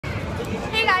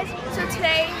guys, so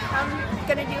today I'm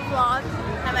gonna do a vlog.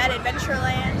 I'm at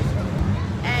AdventureLand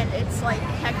and it's like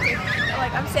hectic.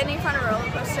 Like I'm standing in front of a roller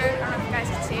coaster. I don't know if you guys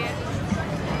can see it.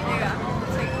 There you go.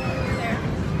 It's like there.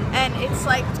 And it's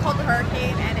called the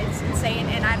Hurricane and it's insane,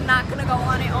 and I'm not gonna go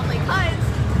on it only because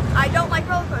I don't like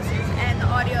roller coasters and the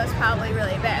audio is probably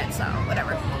really bad, so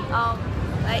whatever.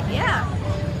 But yeah.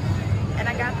 And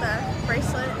I got the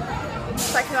bracelet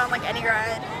so I can go on like any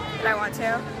ride that I want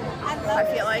to. I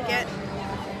feel like it.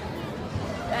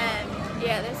 And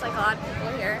yeah, there's like a lot of people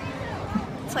here.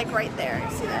 It's like right there, you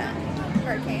see that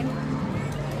hurricane?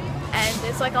 And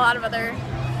there's like a lot of other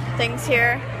things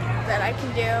here that I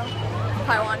can do if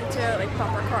I wanted to, like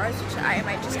bumper cars, which I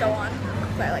might just go on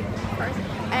because I like cars.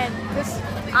 And this,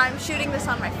 I'm shooting this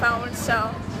on my phone,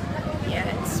 so yeah,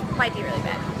 it might be really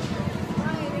bad.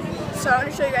 So I want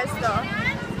to show you guys the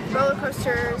roller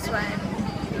coasters when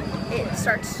it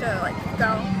starts to like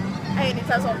go. I mean, it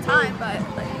does all the time, but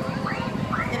like,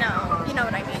 you know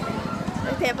what I mean.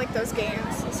 Like they have like those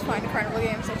games, those fun carnival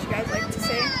games that you guys like to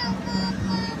see,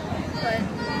 but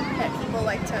that people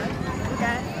like to look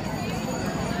at.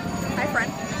 Hi,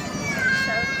 friend.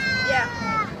 So yeah,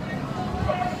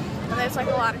 and there's like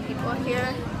a lot of people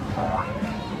here.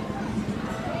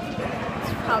 You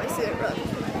can probably see the road.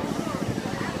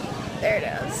 There it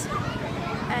is.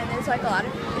 And there's like a lot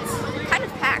of, it's kind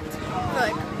of packed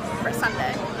for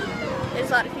Sunday. There's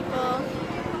a lot of people,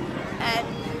 and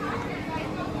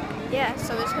yeah,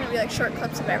 so there's going to be like short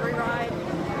clips of every ride,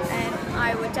 and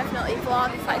I would definitely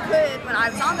vlog if I could when I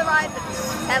was on the ride, but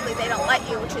sadly they don't let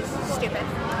you, which is stupid,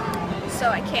 so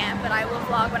I can't, but I will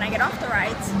vlog when I get off the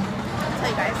rides. I'll tell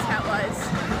you guys how it was,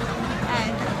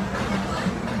 and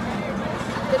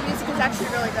the music is actually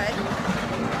really good,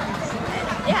 and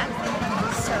yeah,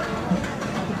 so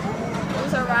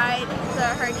there's a ride, the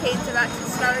hurricane's about to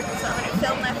start, so I'm going to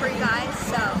film that for you guys,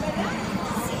 so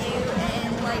see you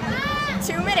in like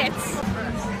 2 minutes.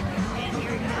 And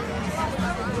here we go.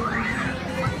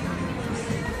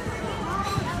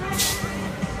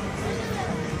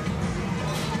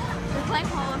 We're playing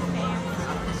Hall of Fame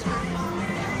on the screen.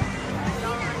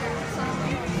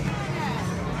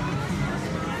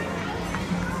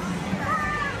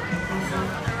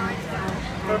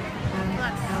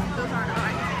 Those aren't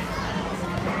rides.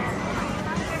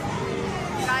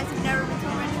 You guys have never been to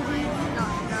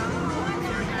AdventureLand? No.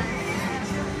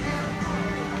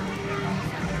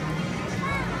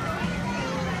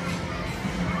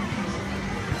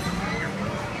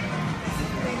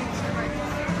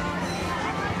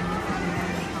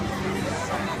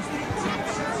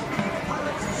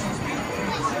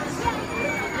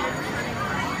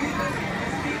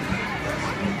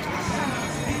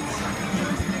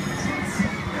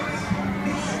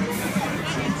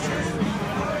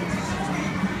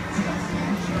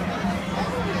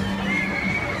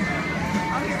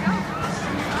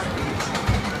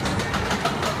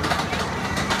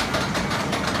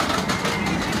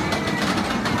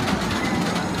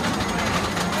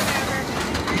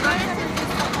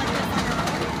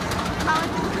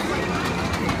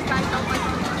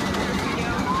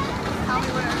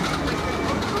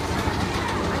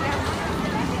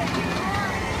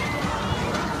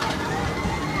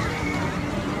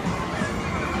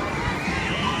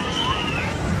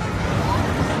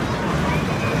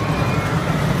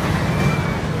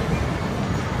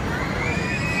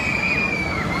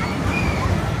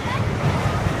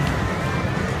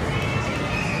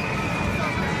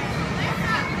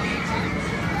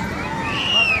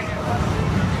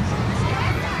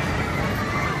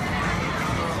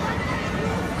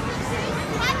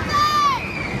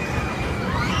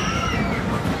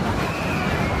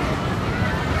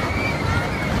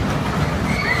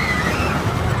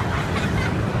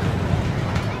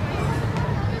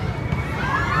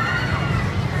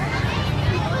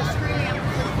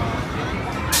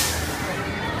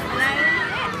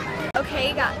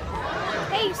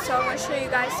 Hey, so I'm going to show you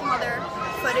guys some other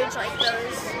footage like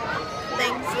those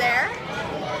things there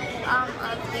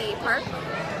of the park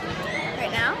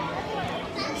right now.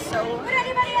 So, would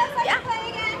anybody else like to play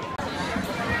again?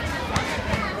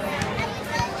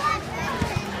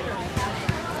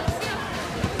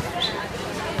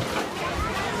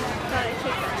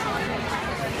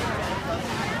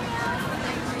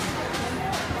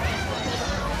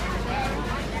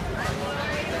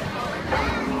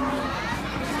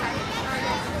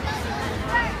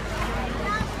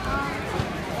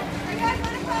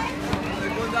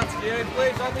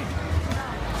 Please, Andy.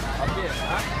 Up here,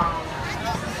 huh?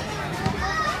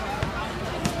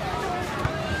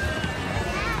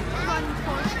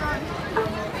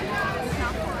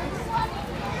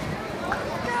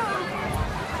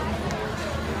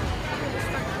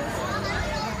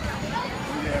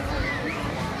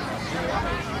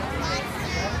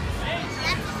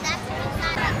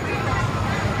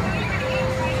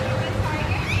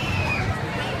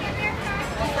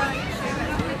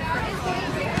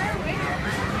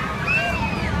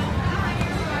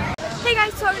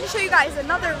 guys, so I'm going to show you guys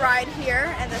another ride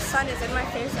here, and the sun is in my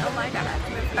face. Oh my god, I have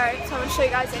to move. Alright, so I'm going to show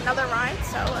you guys another ride,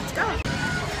 so let's go.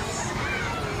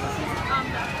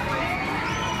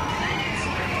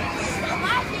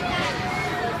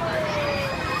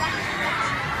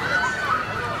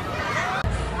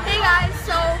 Hey guys,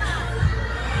 so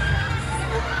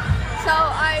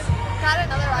I got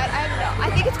another ride. I don't know.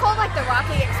 I think it's called like the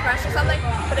Rocky Express or something,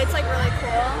 but it's like really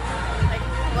cool. Like,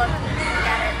 look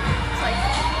at it.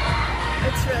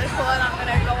 It's really cool, and I'm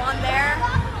gonna go on there.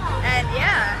 And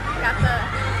yeah, got the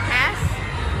pass.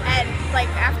 And like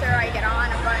after I get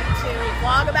on, I'm going to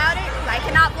vlog about it because I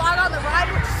cannot vlog on the ride,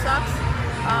 which sucks.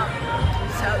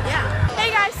 So yeah.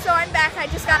 Hey guys, so I'm back. I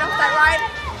just got off that ride.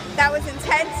 That was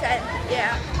intense, and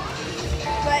yeah.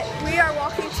 But we are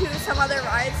walking to some other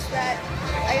rides that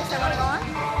I guess I want to go on.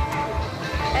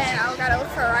 And I gotta look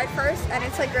for a ride first, and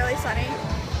it's like really sunny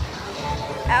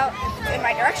out in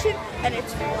my direction, and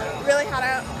it's really hot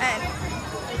out, and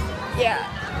yeah.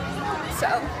 So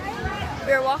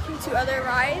we're walking to other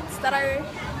rides that I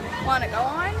want to go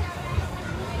on.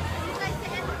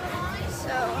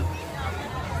 So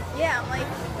yeah, I'm like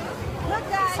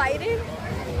excited.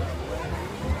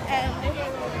 And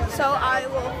so I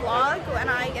will vlog when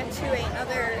I get to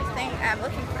another thing. I'm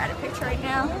looking at a picture right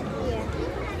now.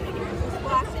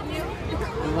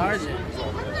 Enlarge it.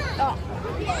 Oh.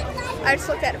 I just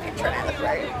looked at a picture and I look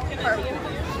very horrible.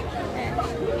 And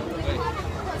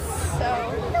so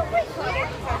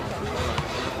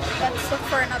let's look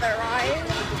for another ride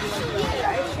that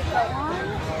I should go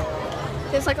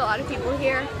on. There's like a lot of people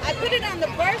here. I put it on the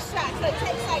burst shot, so it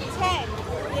takes like 10,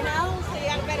 you know? So you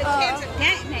got a better chance of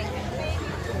getting it.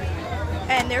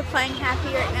 And they're playing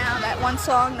Happy right now, that one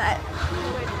song that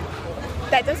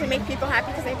doesn't make people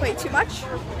happy because they play too much.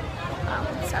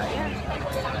 So yeah.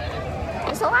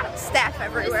 There's a lot of staff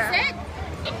everywhere.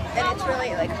 And it's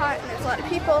really like hot, and there's a lot of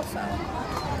people, so.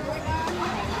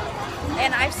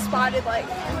 And I've spotted like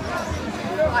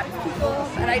a lot of people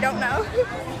that I don't know.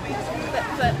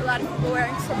 but a lot of people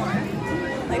wearing similar,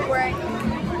 like wearing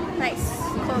nice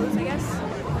clothes, I guess.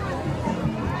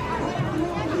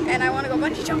 And I want to go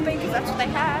bungee jumping because that's what they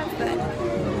have, but I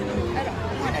don't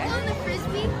want to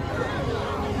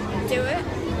do it.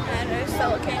 And we're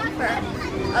still looking for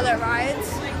other rides.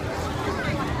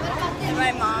 And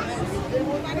my mom is.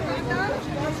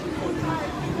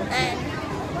 And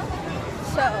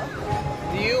so.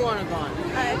 Do you want to go on?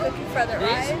 I'm looking for other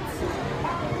rides.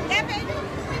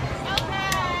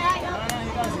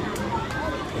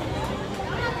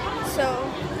 So,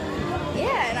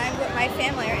 yeah, and I'm with my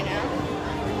family right now.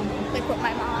 Like with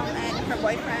my mom and her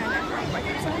boyfriend and her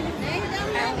boyfriend's son.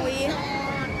 And we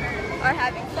are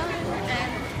having fun,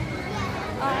 and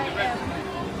I am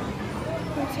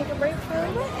going to take a break for a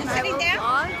little bit, and I will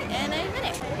vlog in a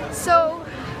minute. So,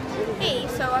 hey,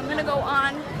 so I'm going to go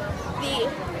on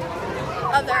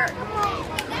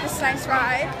this nice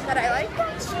ride that I like.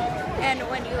 And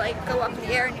when you like go up in the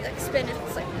air and you like spin,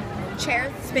 it's like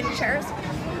chairs, spinning chairs.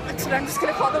 That's what I'm just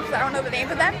going to call them because I don't know the name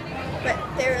of them. But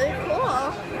they're really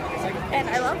cool. And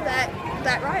I love that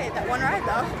ride, that one ride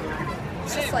though.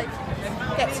 It's just like,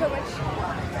 get so much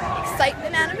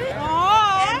excitement out of it.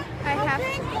 And I have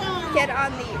to get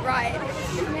on the ride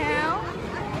now.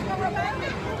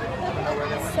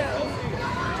 So,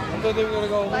 I thought they were going to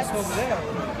go let's over there.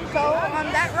 go on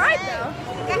that ride though.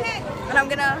 And I'm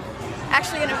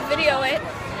actually gonna video it.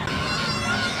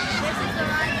 This is the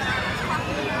ride that I was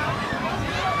talking about.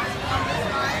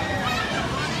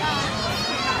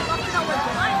 I'd love to know what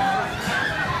the line is.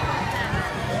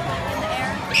 In the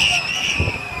air.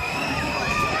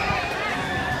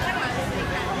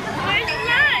 Where's the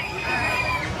line?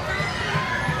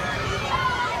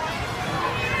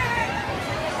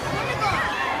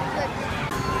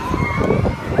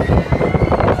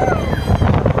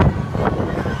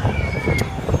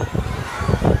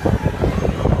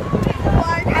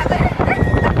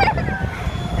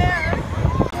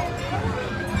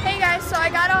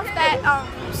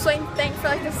 Swing thing for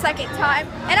like the second time,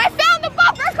 and I found the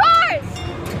bumper cars!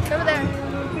 Over there.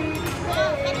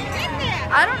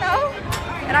 I don't know.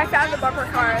 And I found the bumper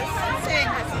cars.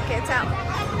 Okay, it's out.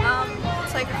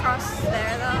 It's like across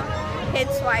there though.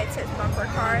 It's why it says bumper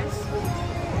cars.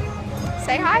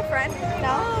 Say hi, friend.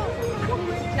 No?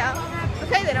 No?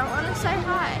 Okay, they don't want to say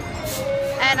hi.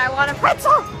 And I want a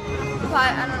pretzel!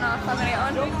 But I don't know if I'm gonna get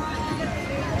one.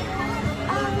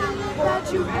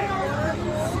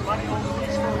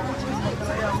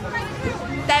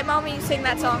 That moment you sing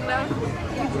that song though.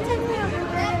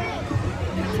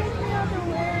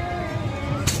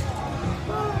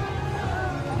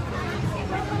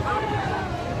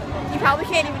 You probably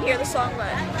can't even hear the song,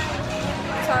 but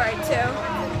it's alright too.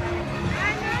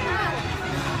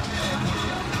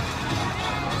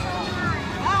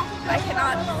 I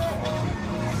cannot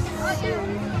see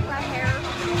my hair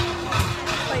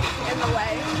like in the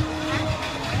way.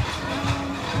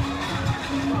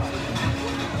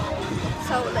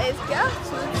 So let's go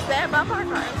to the bumper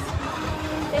cars.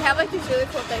 They have like these really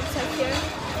cool things up here.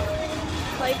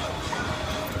 Like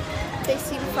they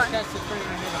seem fun.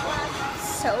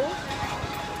 So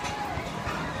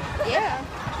yeah.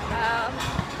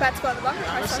 About to go on the bumper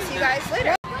cars. So I'll see you guys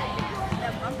later. The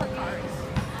bumper cars.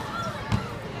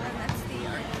 And that's the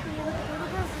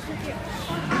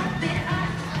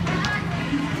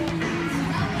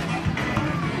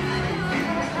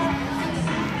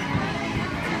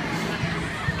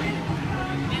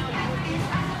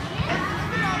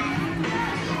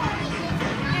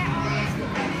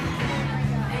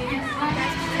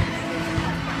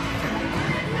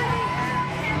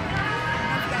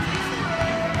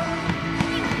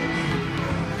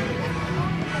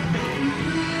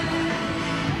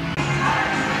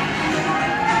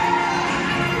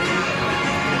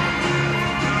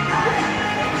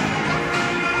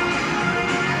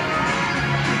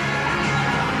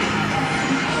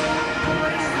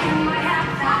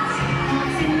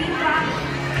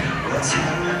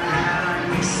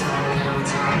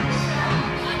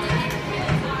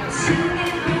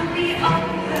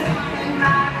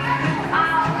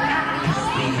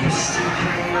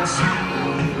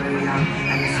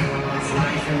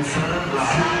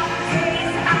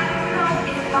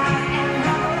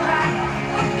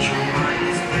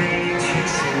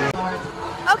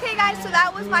Okay guys, so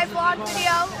that was my vlog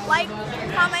video. Like,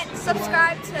 comment,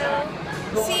 subscribe to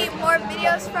see more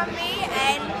videos from me,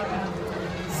 and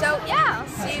so yeah, I'll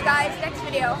see you guys next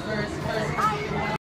video. Bye.